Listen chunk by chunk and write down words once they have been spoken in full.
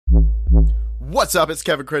What's up? It's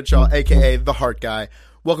Kevin Crenshaw, aka The Heart Guy.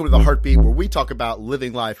 Welcome to The Heartbeat, where we talk about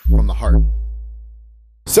living life from the heart.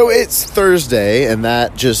 So it's Thursday, and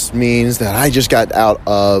that just means that I just got out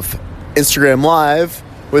of Instagram Live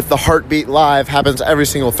with The Heartbeat Live. Happens every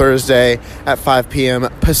single Thursday at 5 p.m.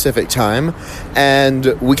 Pacific time.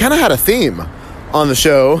 And we kind of had a theme on the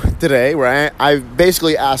show today where I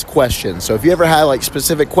basically ask questions. So if you ever had like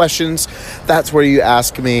specific questions, that's where you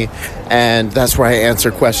ask me, and that's where I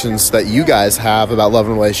answer questions that you guys have about love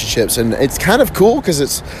and relationships. And it's kind of cool because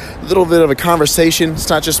it's a little bit of a conversation. It's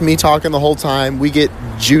not just me talking the whole time. We get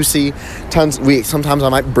juicy. Sometimes I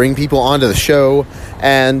might bring people onto the show,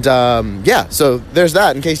 and so there's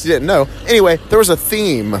that in case you didn't know. Anyway, there was a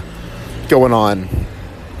theme going on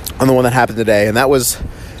the one that happened today, and that was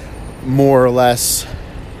more or less,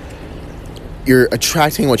 you're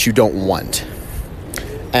attracting what you don't want.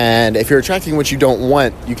 And if you're attracting what you don't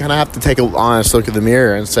want, you kind of have to take an honest look in the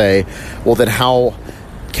mirror and say, well, then how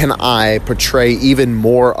can I portray even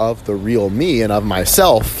more of the real me and of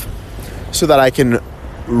myself so that I can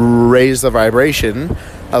raise the vibration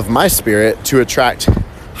of my spirit to attract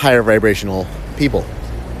higher vibrational people?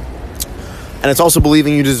 And it's also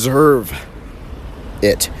believing you deserve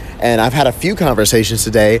it. And I've had a few conversations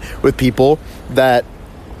today with people that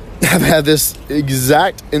have had this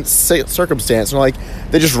exact circumstance. And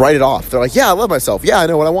they just write it off. They're like, yeah, I love myself. Yeah, I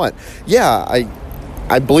know what I want. Yeah,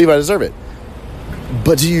 I believe I deserve it.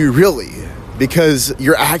 But do you really? Because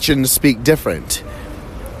your actions speak different.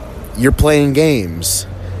 You're playing games.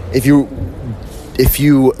 If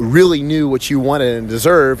you really knew what you wanted and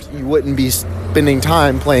deserved, you wouldn't be spending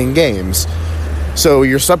time playing games. So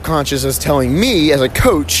your subconscious is telling me as a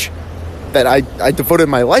coach that I devoted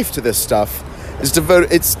my life to this stuff.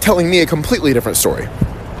 It's telling me a completely different story.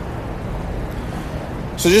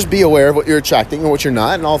 So just be aware of what you're attracting and what you're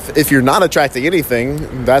not. And if you're not attracting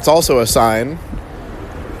anything, that's also a sign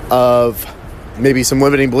of maybe some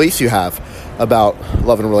limiting beliefs you have about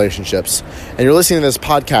love and relationships. And you're listening to this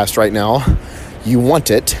podcast right now. You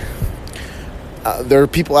want it. There are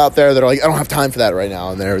people out there that are like, I don't have time for that right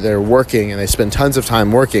now. And they're working, and they spend tons of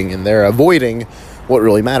time working, and they're avoiding what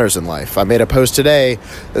really matters in life. I made a post today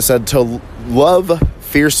that said to love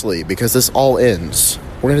fiercely, because this all ends.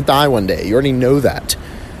 We're going to die one day. You already know that.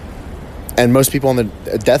 And most people on the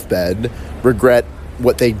deathbed regret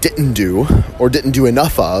what they didn't do or didn't do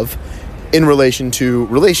enough of in relation to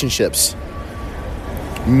relationships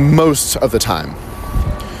most of the time.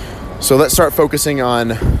 So let's start focusing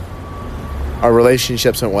on our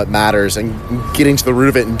relationships and what matters, and getting to the root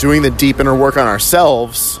of it and doing the deep inner work on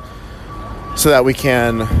ourselves so that we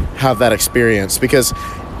can have that experience. Because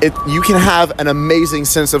you can have an amazing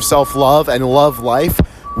sense of self-love and love life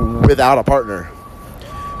without a partner.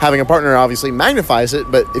 Having a partner obviously magnifies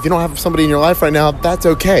it, but if you don't have somebody in your life right now, that's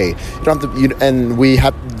okay. You don't have to. And we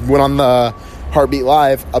went on the Heartbeat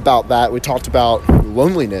Live about that. We talked about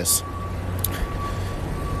loneliness.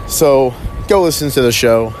 So go listen to the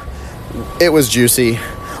show. It was juicy.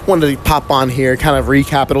 Wanted to pop on here, kind of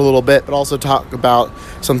recap it a little bit, but also talk about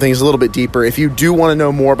some things a little bit deeper. If you do want to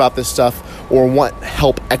know more about this stuff or want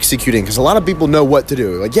help executing, because a lot of people know what to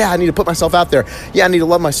do. Like, yeah, I need to put myself out there. Yeah, I need to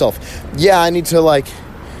love myself. Yeah, I need to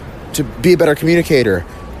be a better communicator.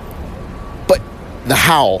 But the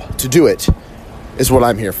how to do it is what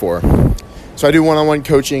I'm here for. So I do one-on-one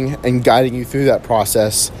coaching and guiding you through that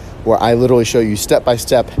process, where I literally show you step by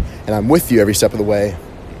step, and I'm with you every step of the way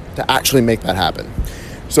to actually make that happen.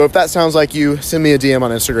 So if that sounds like you, send me a DM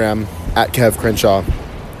on Instagram at Kev Crenshaw.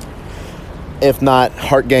 If not,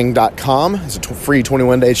 heartgang.com is a free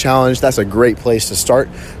 21-day challenge. That's a great place to start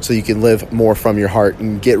so you can live more from your heart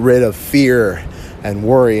and get rid of fear and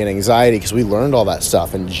worry and anxiety, because we learned all that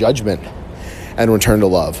stuff, and judgment, and return to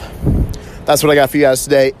love. That's what I got for you guys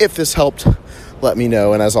today. If this helped, let me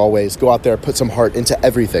know. And as always, go out there, put some heart into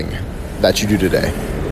everything that you do today.